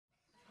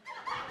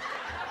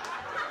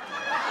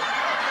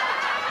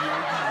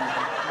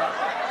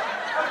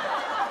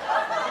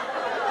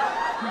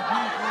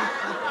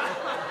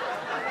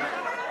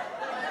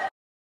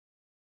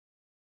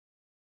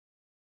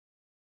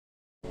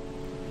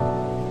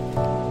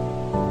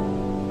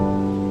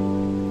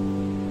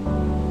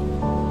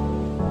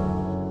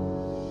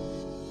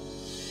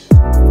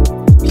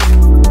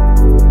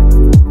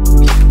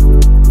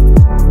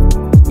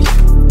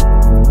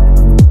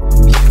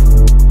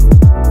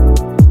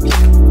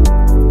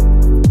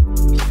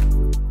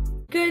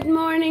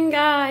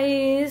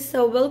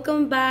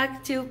Welcome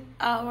back to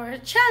our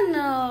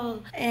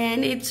channel,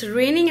 and it's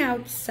raining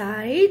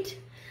outside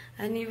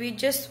and we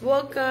just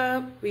woke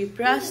up, we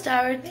brushed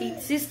our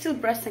teeth. She's still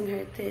brushing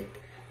her teeth.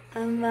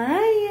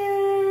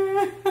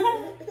 Amaya.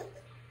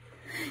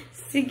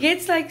 She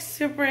gets like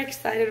super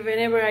excited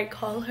whenever I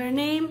call her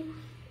name.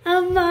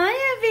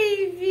 Amaya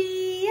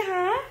baby,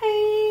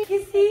 hi.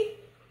 Kissy.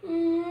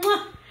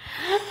 Mwah.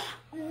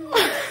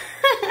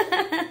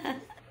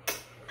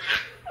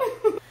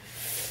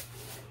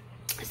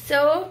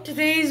 So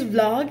today's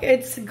vlog,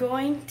 it's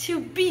going to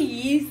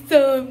be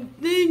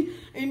something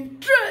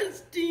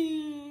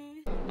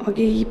interesting.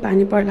 Okay,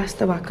 पानी पर्ला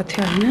जस्तो भएको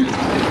थियो हैन.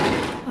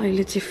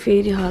 अहिले चाहिँ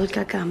फेरि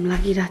हल्का काम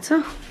लागिरहेछ.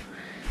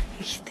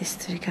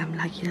 त्यसरी काम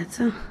लागिरहेछ.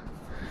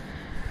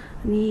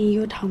 अनि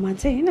यो ठाउँमा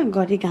चाहिँ हैन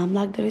घरि घाम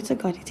लाग्दो रहेछ,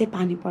 घरि चाहिँ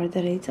पानी पर्दो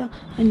रहेछ.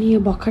 अनि यो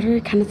भर्खरै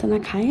खानासाना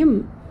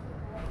खायौं.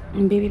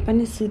 बेबी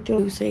पनि सुत्यो.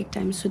 उसो एक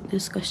टाइम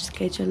सुत्नेसको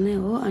स्केड्युल नै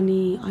हो.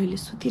 अनि अहिले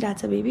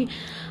सुतिरहेछ बेबी.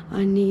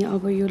 अनि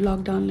अब यो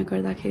लकडाउनले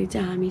गर्दाखेरि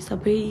चाहिँ हामी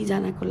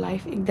सबैजनाको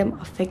लाइफ एकदम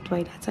अफेक्ट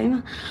भइरहेछ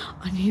हैन.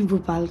 अनि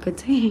भुपालको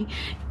चाहिँ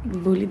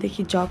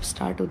भोलिदेखि जब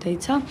स्टार्ट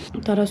हुँदैछ.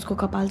 तर उसको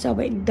कपाल चाहिँ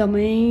अब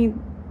एकदमै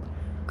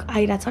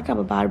आइरहेछ कि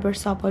अब बार्बर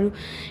शपहरू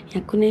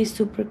यहाँ कुनै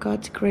सुपर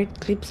कट ग्रेट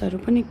क्लिप्सहरू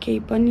पनि केही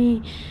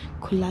पनि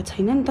खुल्ला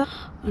छैन नि त.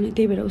 अनि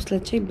त्यही भएर उसले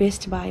चाहिँ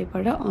बेस्ट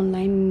बाईबाट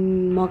अनलाइन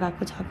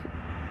मगाएको छ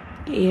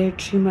हेयर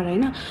ट्रिमर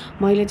हैन.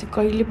 मैले चाहिँ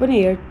कहिले पनि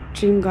हेयर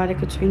ट्रिम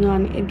गरेको छुइनँ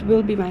अनि it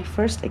will be my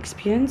first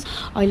experience.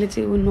 अहिले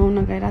चाहिँ उ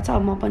नुहाउन गइरहेछ.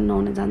 अब म पनि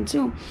नुहाउन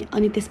जान्छु.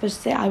 अनि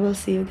त्यसपछि चाहिँ I will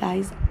see you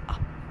guys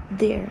up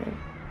there.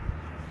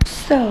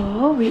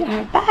 So we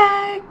are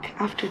back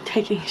after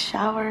taking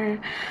shower.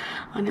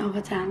 अनि अब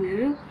चाहिँ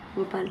हामीहरू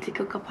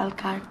भोपालजीको कपाल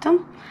काट्छौँ.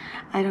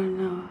 आई डोन्ट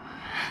नो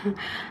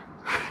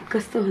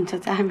कस्तो हुन्छ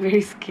चाहिँ. I am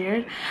very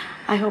scared.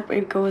 I hope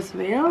it goes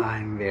well. I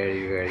am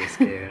very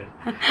scared.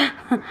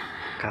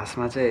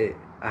 खासमा चाहिँ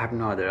I have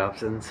no other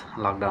options.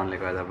 लकडाउनले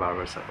गर्दा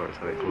बार्बर सपहरू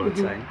सबै क्लोज छ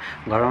होइन.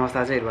 घरमा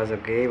बस्दा चाहिँ इट वाज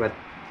ओके. बट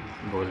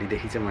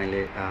भोलिदेखि चाहिँ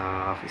मैले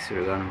अफिस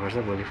सुरु गर्नुपर्छ.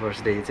 भोलि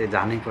फर्स्ट डे चाहिँ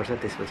जानै पर्छ.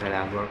 त्यस पछाडि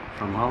आई वर्क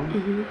फ्रम होम.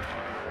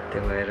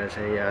 त्यो भएर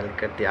चाहिँ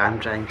अलिकति I am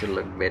trying to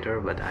look better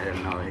but I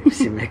don't know if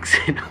C makes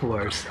it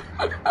worse.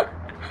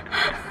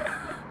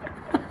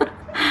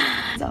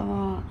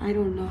 I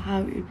don't know how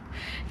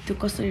to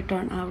कसरी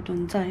turn out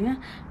हुन्छ हैन.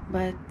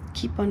 But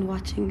keep on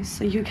watching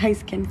so you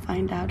guys can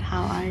find out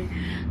how I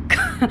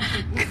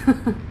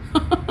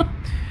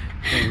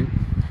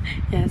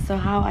yeah, so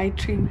how I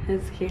trim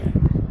his hair.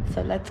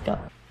 So let's go.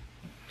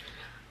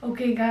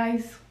 Okay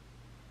guys,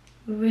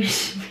 wish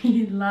me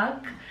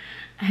luck.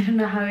 I don't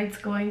know how it's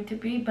going to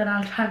be, but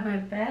I'll try my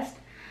best.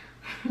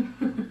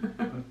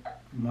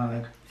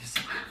 मलाई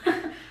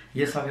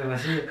यो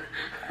सकेपछि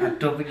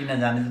टोपी किन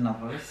जाने चाहिँ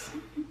नपरोस्.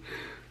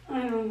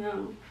 I don't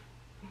know.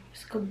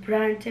 इसको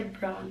brand चाहिँ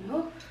ब्राउन हो.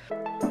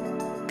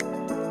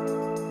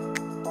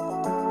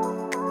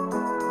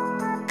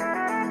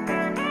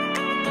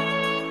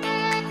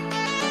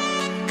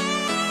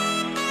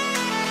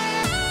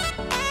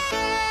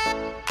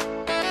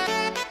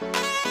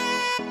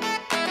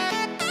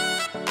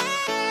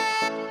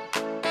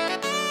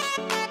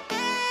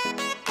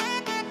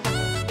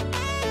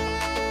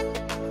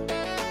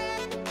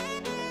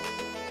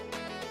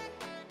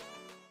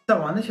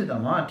 भनेछु त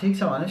म ठिक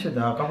छ भनेछु त.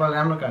 कपाल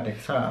राम्रो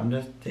काटेको छ. आम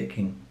जस्ट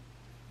टेकिङ.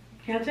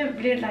 यहाँ चाहिँ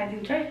ब्लेड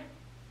लगाइदिन्छु है.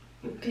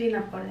 क्लिन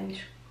अप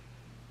गरिदिन्छु.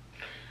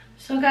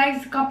 सो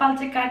गाइज कपाल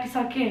चाहिँ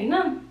काटिसकेँ होइन.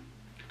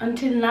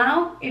 Until now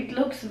it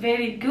looks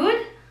very good.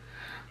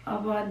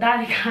 अब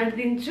दाढी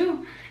काटिदिन्छु.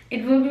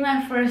 It will be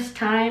my first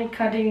time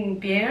cutting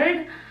beard.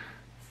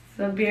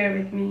 So beer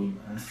with me.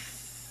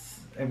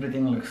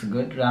 Everything looks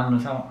good. राम्रो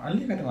छ.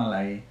 अलिकति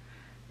मलाई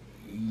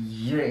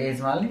यो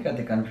एजमा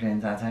अलिकति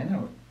कन्फिडेन्स आएको छ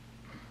होइन.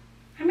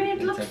 I mean,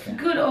 it looks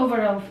good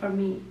overall for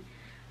me.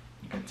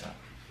 Good job.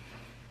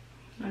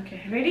 Okay,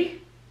 ready?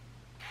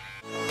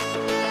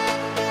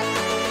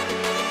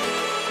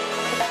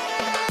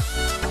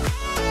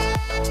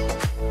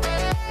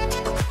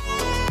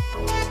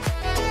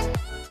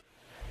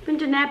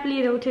 Pinto nap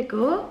लिएर उठेको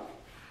हो.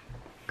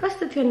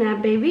 कस्तो थियो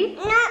nap baby?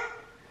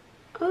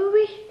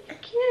 ओइ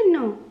किन न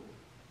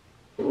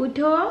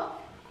उठो.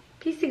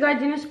 पिसी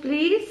गरिदिनुस्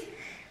please.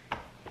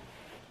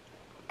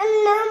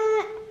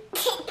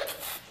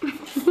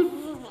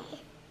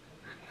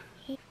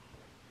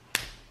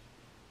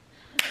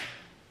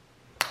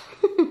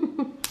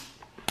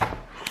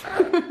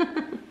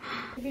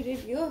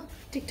 Ready ho.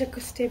 TikTok ko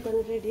step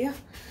ready ho.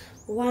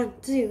 1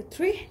 2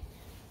 3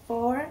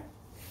 4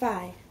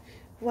 5.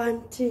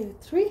 1 2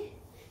 3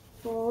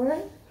 4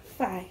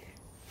 5.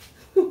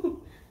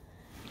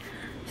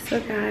 So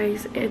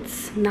guys,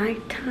 it's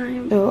night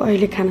time. So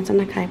अहिले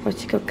खानासाना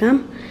खाएपछिको काम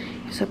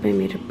यो सबै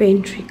मेरो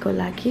पेन्ट्रीको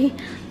लागि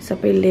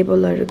सबै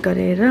लेबलहरू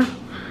गरेर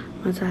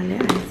मजाले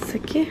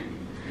आइसके.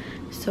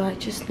 So I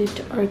just need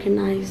to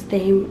organize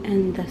them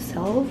in the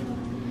shelf.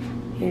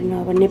 हेर्नु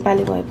अब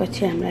नेपाली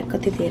भएपछि हामीलाई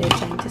कति धेरै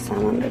चाहिन्छ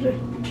सामानहरू.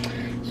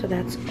 So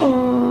that's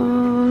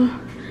all.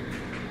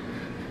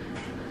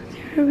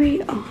 There we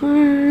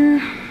are.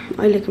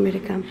 अहिलेको मेरो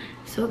काम.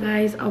 So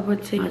guys, अब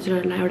चाहिँ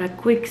हजुरहरूलाई एउटा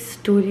क्विक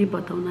स्टोरी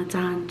बताउन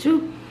चाहन्छु.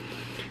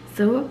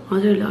 So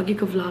हजुरहरूले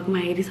अघिको भ्लगमा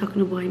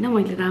हेरिसक्नु भयो हैन,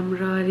 मैले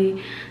राम्ररी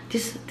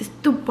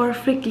त्यस्तो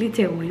पर्फेक्टली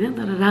चाहिँ होइन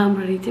तर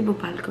राम्ररी चाहिँ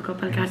भोपालको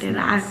कपाल काटेर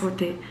आएको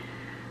थिएँ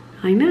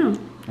हैन.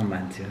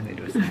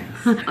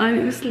 अनि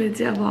उसले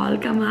चाहिँ अब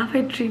हल्कामा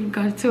आफै ट्रिम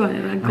गर्छु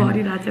भनेर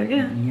गरिरहेको छ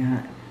क्या.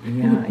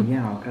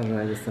 यहाँ हल्का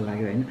रह्यो जस्तो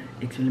लाग्यो होइन.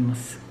 एक्चुअली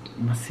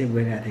म सेभ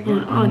गरिरहेको थिएँ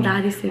क्या.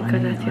 दारी सेभ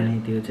गरिरहेको थियो. अनि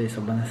त्यो चाहिँ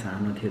सबभन्दा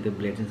सानो थियो, त्यो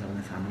ब्लेड चाहिँ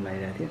सबभन्दा सानो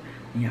लागिरहेको थियो.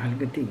 यहाँ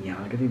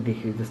अलिकति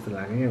देखियो जस्तो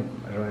लाग्यो क्या,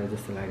 रह्यो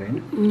जस्तो लाग्यो होइन.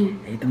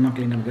 यही त म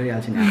क्लिन अप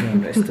गरिहाल्छु नि आफै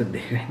भनेर यस्तो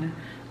देख्यो होइन.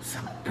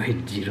 सबै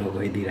जिरो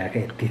गइदिरहेको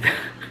यति त.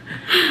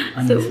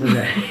 अनि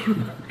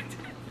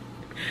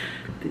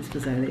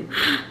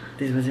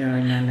त्यसपछि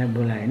नानीलाई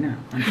बोलायो होइन.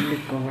 अनि उसले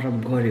कभरअप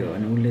गर्यो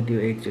अनि उसले त्यो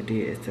एकचोटि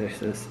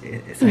यस्तो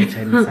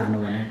साइडमा सानो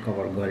बनाएर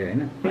कभर गर्यो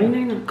होइन.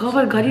 होइन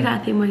कभर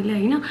गरिरहेको थिएँ मैले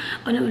होइन.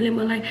 अनि उसले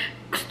मलाई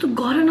कस्तो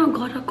गर न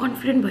गर,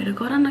 कन्फिडेन्ट भएर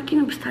गर न, किन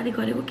बिस्तारै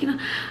गरेको, किन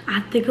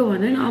हातेको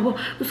भने नि. अब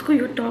उसको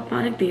यो टपमा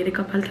अलिक धेरै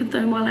कपाल थियो नि त.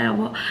 मलाई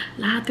अब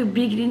ला त्यो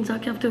बिग्रिन्छ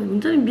क्या, त्यो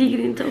हुन्छ नि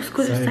बिग्रिन्छ उसको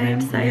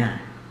साइड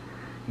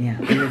यहाँ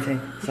उसले चाहिँ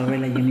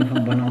सबैलाई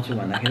युनिफर्म बनाउँछु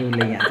भन्दाखेरि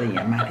उसले यहाँ चाहिँ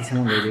यहाँ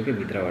माथिसम्म गइदियो क्या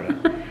भित्रबाट.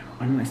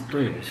 अनि म यस्तो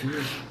हेर्छु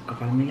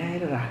कपाल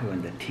मिलाएर राख्यो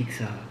भने त ठिक छ,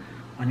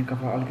 अनि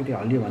कपाल अलिकति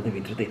हल्लियो भने त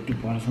भित्र त यति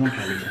परसम्म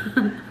खाली छ.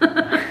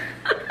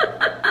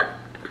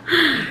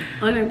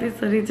 अनि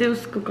त्यसरी चाहिँ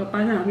उसको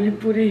कपाल हामीले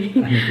पुरै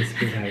त्यस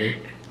पछाडि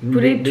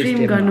पुरै ट्रिम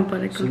गर्नु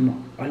परेको.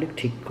 अलिक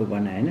ठिकको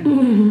बनायो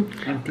होइन.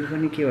 अनि त्यो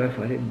पनि के भयो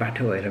फेरि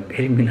बाटो भएर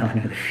फेरि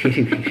मिलाउने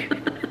फेरि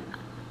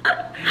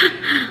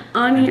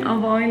अनि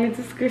अब अहिले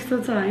चाहिँ यस्तो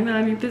छ होइन.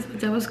 अनि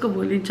त्यसपछि अब उसको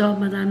भोलि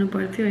जबमा जानु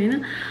पर्थ्यो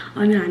होइन.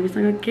 अनि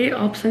हामीसँग केही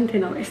अप्सन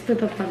थिएन, अब यस्तो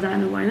त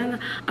जानु भएन नि.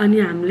 अनि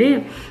हामीले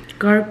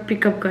घर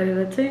पिकअप गरेर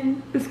चाहिँ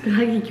उसको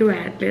लागि यो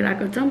ह्याट लिएर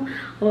आएको छौँ.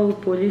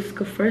 अब भोलि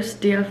उसको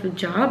फर्स्ट डे अफ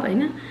जब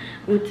होइन,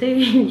 ऊ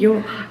चाहिँ यो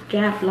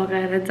क्याप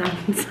लगाएर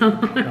जान्छ.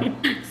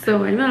 सो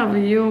होइन अब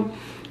यो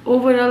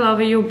ओभरअल अब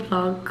यो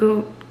भ्लगको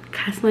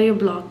खासमा यो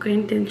भ्लगको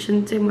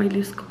इन्टेन्सन चाहिँ मैले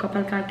उसको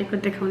कपाल काटेको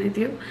देखाउने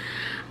थियो.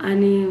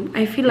 अनि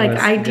I feel like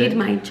I did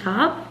my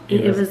job.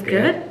 It was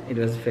good. It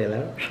was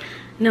failure.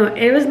 No,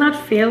 it was not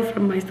fail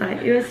from my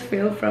side. It was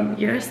fail from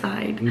your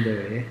side. Either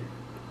way.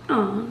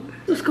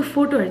 उसको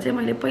फोटोहरू चाहिँ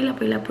मैले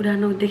पहिला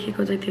पुरानो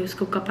देखेको चाहिँ थियो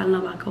उसको कपाल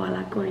नभएको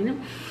वालाको होइन.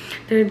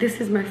 तर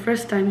this is my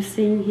first time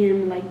seeing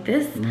him like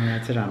this. मलाई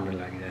चाहिँ राम्रो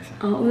लागिरहेछ.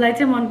 उसलाई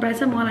चाहिँ मन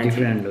परेछ. मलाई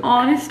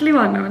अनेस्टली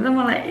भन्नुपर्दा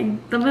मलाई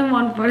एकदमै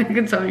मन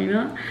परेको छैन.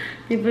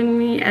 Even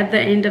me at the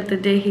and of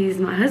the day he is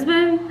my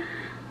husband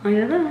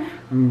होइन त.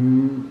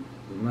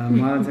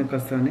 मलाई चाहिँ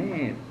कस्तो भने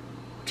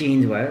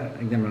चेन्ज भयो,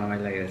 एकदम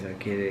रमाइलो लागिरहेछ.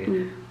 के अरे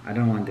I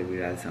don't want to be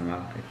राजसम्म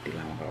यति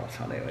लामो कपाल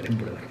सधैँभरि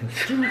बुढो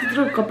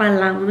त्यत्रो कपाल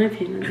लामो नै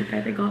थिएन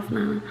कहिले गफ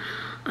न.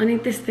 अनि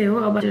त्यस्तै हो.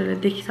 अब हजुरहरूले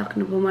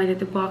देखिसक्नुभयो मैले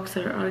त्यो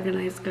बक्सहरू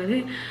अर्गनाइज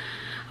गरेँ.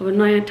 अब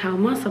नयाँ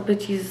ठाउँमा सबै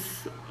चिज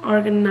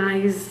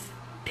अर्गनाइज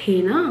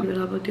थिएन.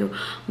 अब त्यो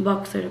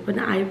बक्सहरू पनि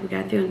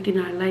आइपुगेको थियो. अनि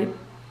तिनीहरूलाई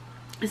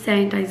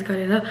सेनिटाइज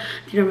गरेर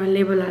तिनीहरूमा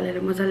लेबल हालेर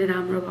मजाले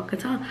राम्रो भएको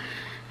छ.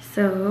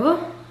 सो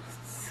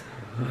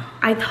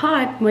आई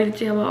थट मैले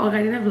चाहिँ अब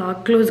अगाडि नै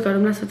भ्लग क्लोज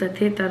गरौँला सोचेको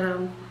थिएँ. तर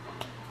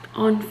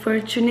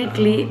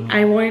unfortunately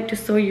I want to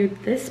so you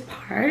this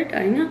part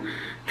होइन.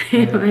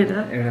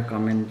 एउटा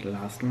कमेन्ट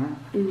लास्टमा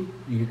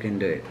you can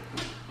do it,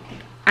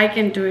 I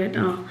can do it.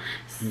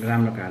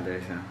 राम्रो काट्दो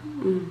रहेछ,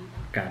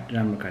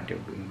 राम्रो काट्यो,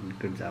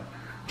 गुड जब,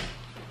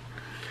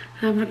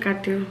 राम्रो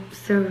काट्यो.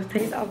 सो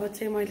अब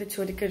चाहिँ मैले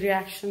छोरीको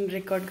रियाक्सन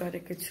रेकर्ड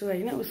गरेको छु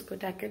होइन. उसको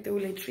ट्याक्कै त्यो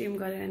उसले ट्रिम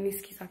गरेर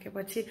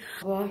निस्किसकेपछि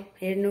अब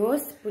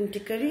हेर्नुहोस्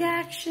पुन्टीको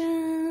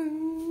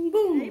रियाक्सन.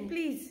 बुम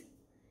प्लिज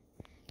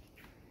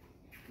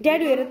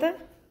ड्याडी हेर त.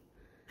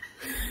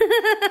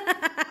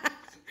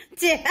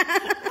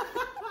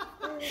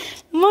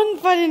 मन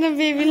परेन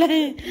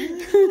बेबीलाई,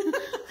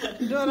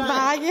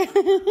 भाग्यो.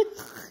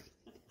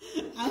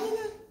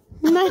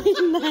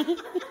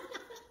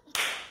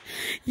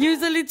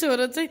 युजली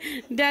छोरो चाहिँ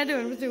ड्याडी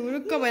भनेपछि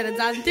हुरुक्क भएर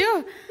जान्थ्यो.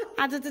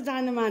 आज चाहिँ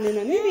जानु मानेन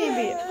नि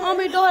बेबी.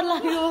 अमै डर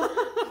लाग्यो,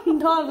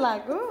 डर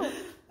लाग्यो.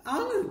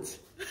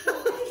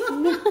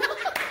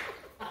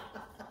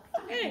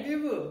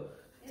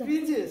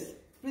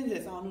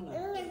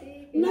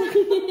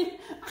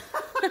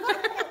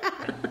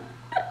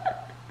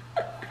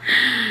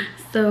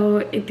 सो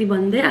यति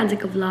भन्दै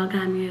आजको भ्लग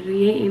हामीहरू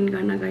यही एन्ड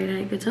गर्न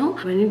गइरहेको छौँ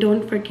भने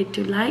don't forget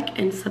to like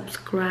and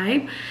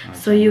subscribe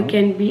so you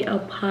can be a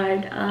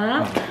part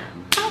of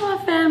our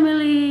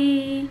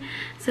family.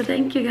 So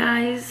thank you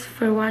guys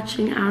for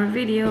watching our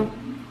video.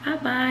 Bye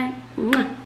bye.